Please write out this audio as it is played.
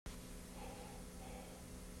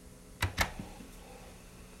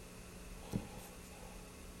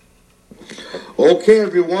Okay,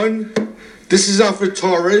 everyone, this is Alfred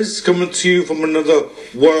Torres coming to you from another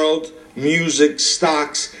world, music,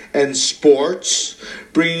 stocks, and sports,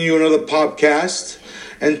 bringing you another podcast.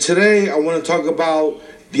 And today I want to talk about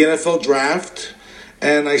the NFL draft,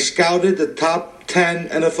 and I scouted the top 10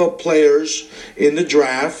 NFL players in the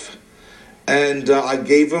draft, and I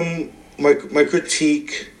gave them my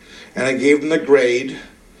critique, and I gave them the grade.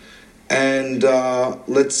 And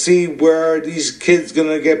let's see where these kids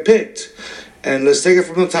gonna get picked. And let's take it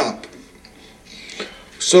from the top.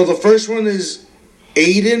 So the first one is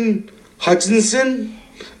Aiden Hutchinson,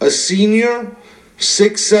 a senior,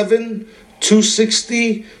 6'7",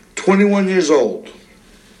 260, 21 years old.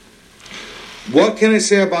 What can I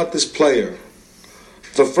say about this player?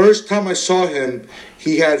 The first time I saw him,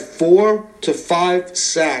 he had 4 to 5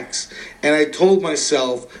 sacks, and I told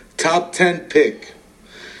myself, top 10 pick.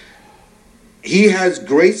 He has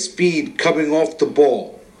great speed coming off the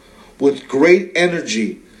ball, with great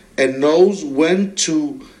energy, and knows when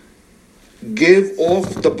to give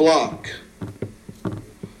off the block.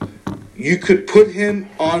 You could put him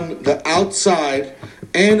on the outside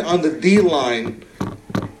and on the D-line,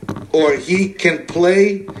 or he can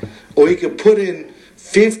play, or he can put in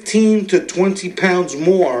 15 to 20 pounds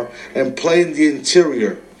more and play in the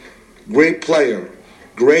interior. Great player.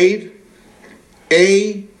 Grade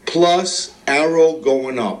A+, arrow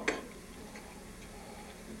going up.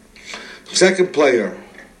 Second player,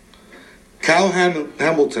 Kyle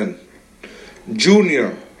Hamilton,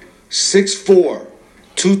 Jr., 6'4",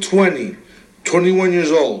 220, 21 years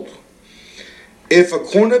old. If a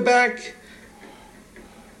cornerback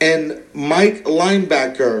and Mike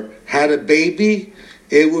linebacker had a baby,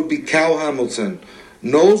 it would be Kyle Hamilton.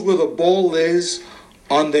 Knows where the ball is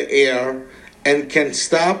on the air and can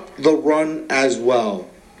stop the run as well.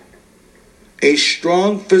 A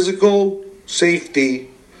strong physical safety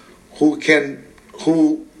who can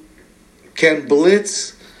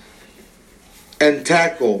blitz and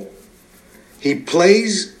tackle. He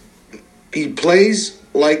plays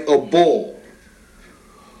like a bull.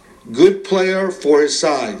 Good player for his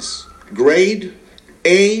size. Grade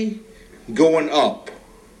A going up.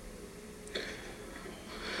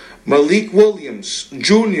 Malik Williams,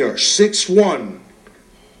 Jr., 6'1",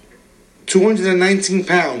 219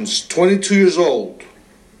 pounds, 22 years old.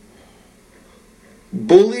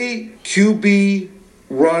 Bully QB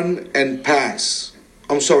run and pass.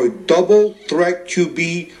 Double threat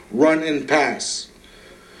QB run and pass.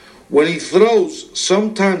 When he throws,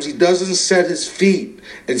 sometimes he doesn't set his feet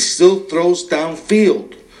and still throws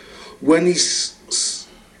downfield. When he sets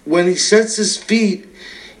his feet,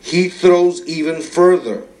 he throws even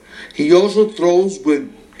further. He also throws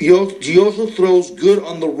good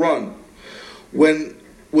on the run. When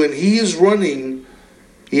he is running,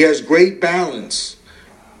 he has great balance.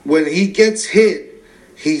 When he gets hit,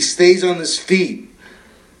 he stays on his feet.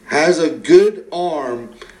 Has a good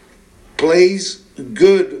arm. Plays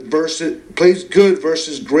good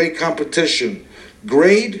versus great competition.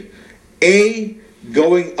 Grade A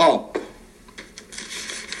going up.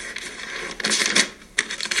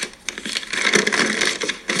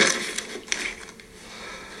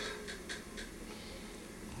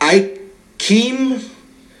 Akeem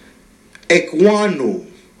Ekwonu,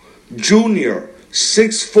 Jr.,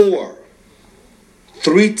 6'4",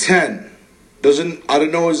 310. I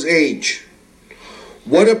don't know his age.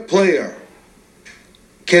 What a player.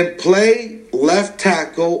 Can play left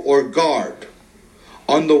tackle or guard.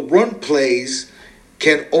 On the run plays,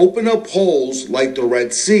 can open up holes like the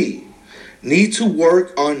Red Sea. Need to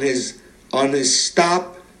work on his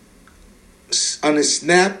snap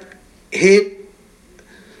hit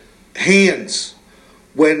hands.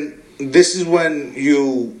 This is when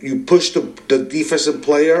you push the defensive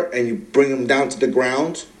player and you bring him down to the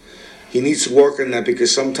ground. He needs to work on that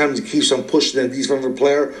because sometimes he keeps on pushing the defensive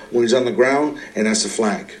player when he's on the ground, and that's a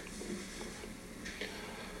flag.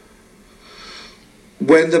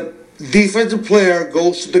 When the defensive player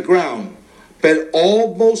goes to the ground, but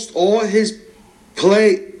almost all his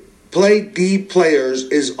play D players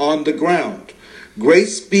is on the ground. Great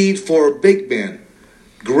speed for a big man.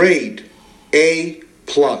 Grade A+.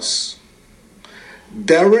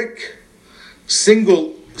 Derek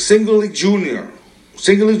Singly Jr.,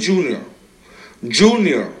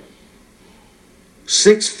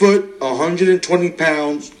 6 foot, 120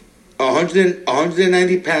 pounds,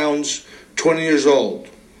 190 pounds, 20 years old.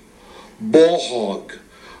 Ball hog.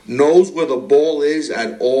 Knows where the ball is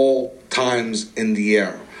at all times in the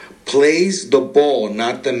air. Plays the ball,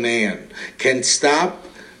 not the man. Can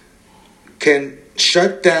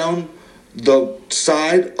shut down the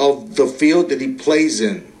side of the field that he plays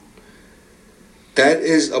in. That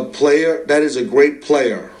is a player. That is a great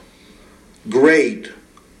player. Grade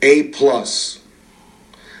A+.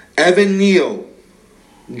 Evan Neal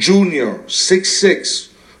Jr., 6'6",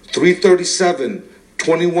 337,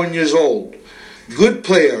 21 years old. Good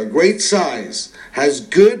player, great size, has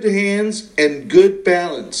good hands and good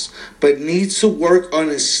balance, but needs to work on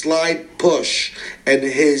his slide push and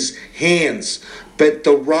his hands. But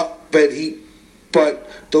the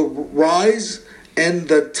rise and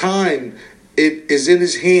the time, it is in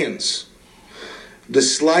his hands. The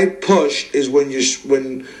slide push is when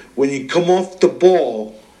you come off the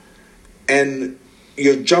ball and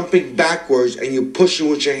you're jumping backwards and you're pushing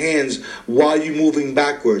with your hands while you're moving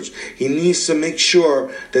backwards. He needs to make sure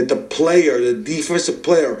that the defensive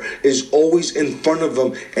player, is always in front of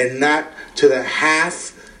him and not to the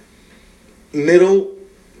half middle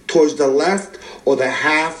towards the left or the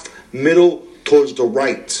half middle towards the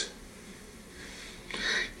right.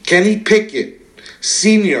 Kenny Pickett,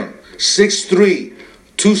 senior, 6'3",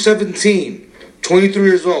 217, 23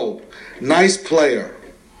 years old. Nice player.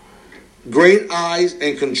 Great eyes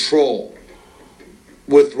and control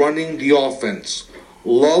with running the offense.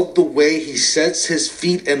 Love the way he sets his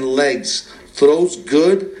feet and legs. Throws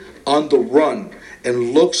good on the run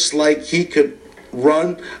and looks like he could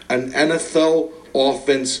run an NFL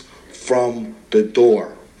offense from the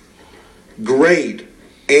door. Grade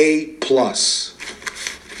A+.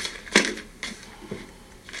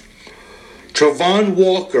 Travon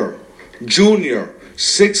Walker Jr.,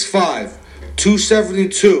 6'5",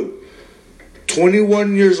 272,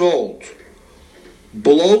 21 years old.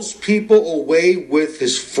 Blows people away with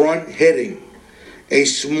his front hitting. Too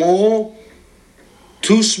small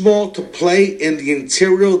to play in the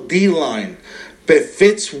interior D-line, but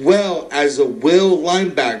fits well as a will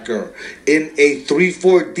linebacker in a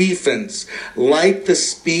 3-4 defense. Like the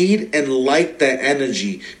speed and like the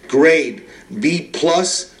energy. Grade B+,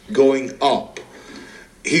 going up.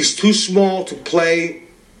 He's too small to play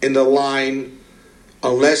in the line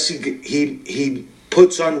unless he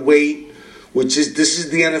puts on weight, this is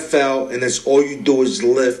the NFL, and that's all you do is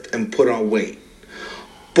lift and put on weight.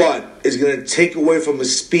 But it's going to take away from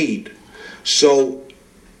his speed. So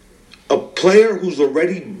a player who's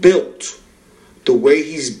already built the way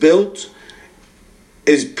he's built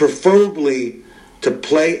is preferably to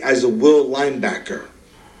play as a will linebacker,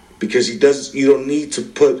 because you don't need to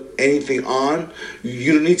put anything on.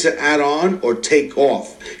 You don't need to add on or take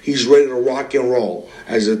off. He's ready to rock and roll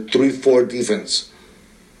as a 3-4 defense.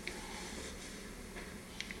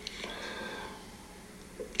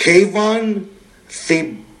 Kayvon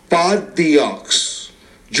Thibodeaux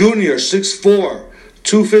Jr., 6'4",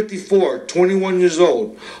 254, 21 years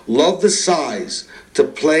old. Love the size to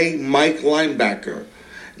play Mike linebacker.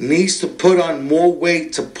 Needs to put on more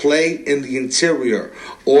weight to play in the interior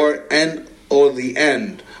or the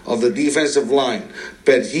end of the defensive line.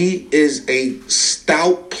 But he is a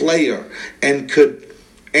stout player and could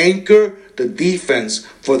anchor the defense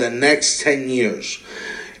for the next 10 years.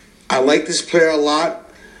 I like this player a lot.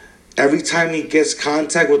 Every time he gets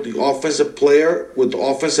contact with the offensive player, with the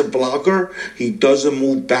offensive blocker, he doesn't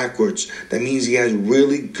move backwards. That means he has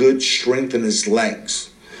really good strength in his legs.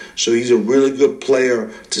 So he's a really good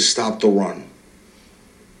player to stop the run.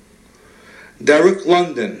 Derek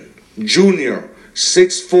London Jr.,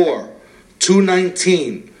 6'4",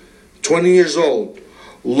 219, 20 years old.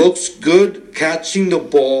 Looks good catching the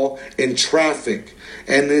ball in traffic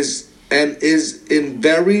and is in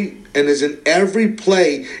every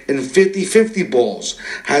play in 50-50 balls.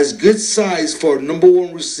 Has good size for a number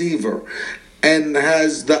one receiver and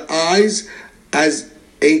has the eyes as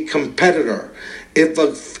a competitor. If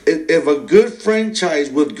a good franchise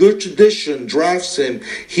with good tradition drafts him,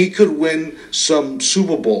 he could win some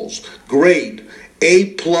Super Bowls. Grade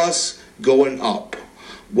A+, going up.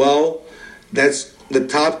 Well, that's the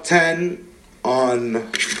top 10 on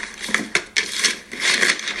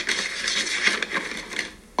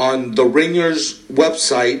the Ringer's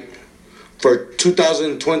website for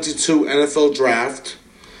 2022 NFL Draft.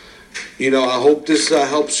 I hope this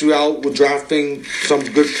helps you out with drafting some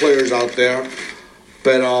good players out there.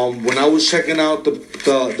 But when I was checking out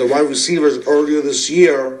the wide receivers earlier this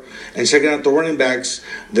year and checking out the running backs,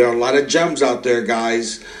 there are a lot of gems out there,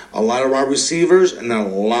 guys. A lot of wide receivers and a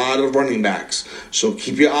lot of running backs. So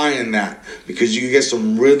keep your eye on that, because you can get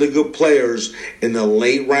some really good players in the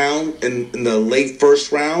late round, in the late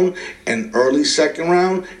first round, and early second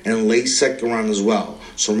round, and late second round as well.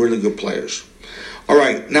 Some really good players. All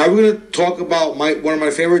right, now we're going to talk about one of my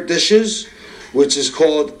favorite dishes, which is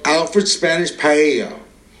called Alfred Spanish Paella.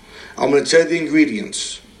 I'm going to tell you the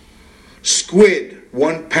ingredients. Squid,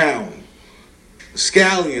 1 pound.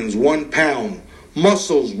 Scallions, 1 pound.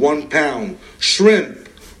 mussels 1 pound, shrimp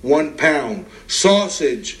 1 pound,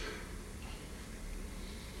 sausage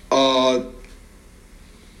 5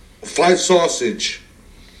 sausage,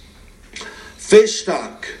 fish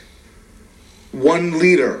stock 1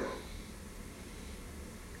 liter,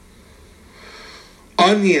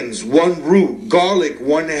 onions 1 root, garlic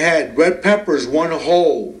 1 head, red peppers 1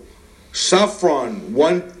 whole, saffron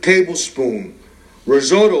 1 tablespoon,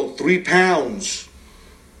 risotto 3 pounds,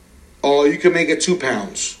 or you can make it 2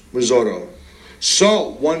 pounds risotto.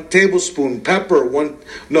 Salt 1 tablespoon,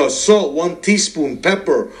 salt 1 teaspoon,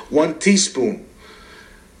 pepper 1 teaspoon.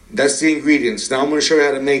 That's the ingredients. Now I'm going to show you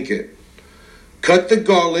how to make it. Cut the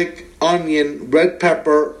garlic, onion, red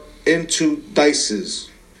pepper into dices.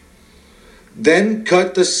 Then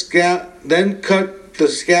cut the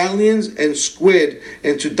scallions and squid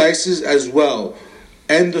into dices as well,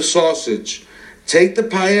 and the sausage. Take the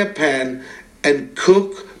paella pan and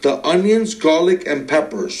cook the onions, garlic, and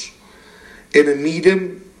peppers in a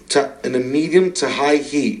medium to high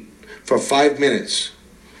heat for 5 minutes.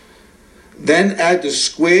 Then add the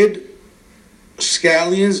squid,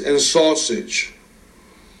 scallions, and sausage.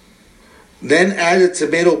 Then add the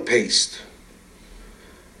tomato paste.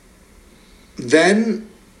 Then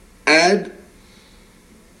add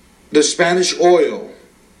the Spanish oil.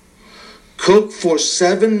 Cook for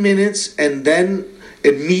 7 minutes and then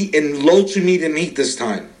in low to medium heat this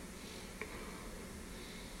time.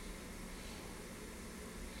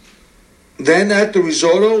 Then add the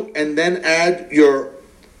risotto and then add your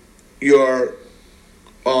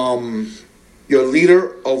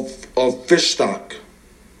liter of fish stock.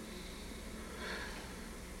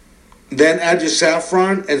 Then add your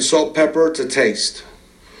saffron and salt, pepper to taste.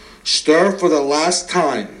 Stir for the last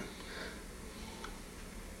time.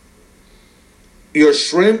 Your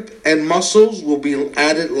shrimp and mussels will be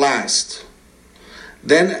added last.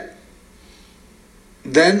 Then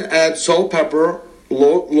add salt, pepper.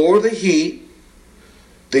 Lower the heat.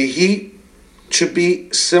 The heat should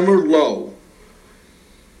be simmer low.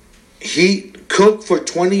 Cook for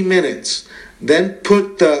 20 minutes. Then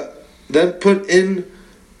put in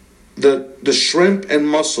the shrimp and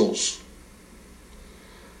mussels.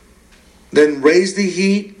 Then raise the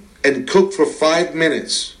heat and cook for 5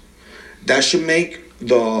 minutes. That should make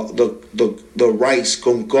the rice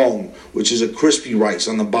con, which is a crispy rice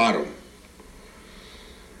on the bottom.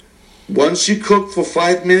 Once you cook for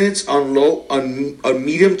 5 minutes on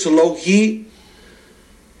medium to low heat,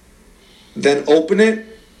 then open it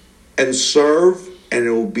and serve, and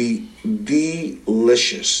it will be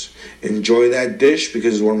delicious. Enjoy that dish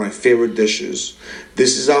because it's one of my favorite dishes.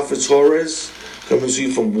 This is Alfred Torres coming to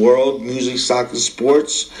you from World Music, Soccer,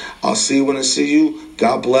 Sports. I'll see you when I see you.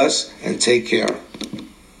 God bless and take care.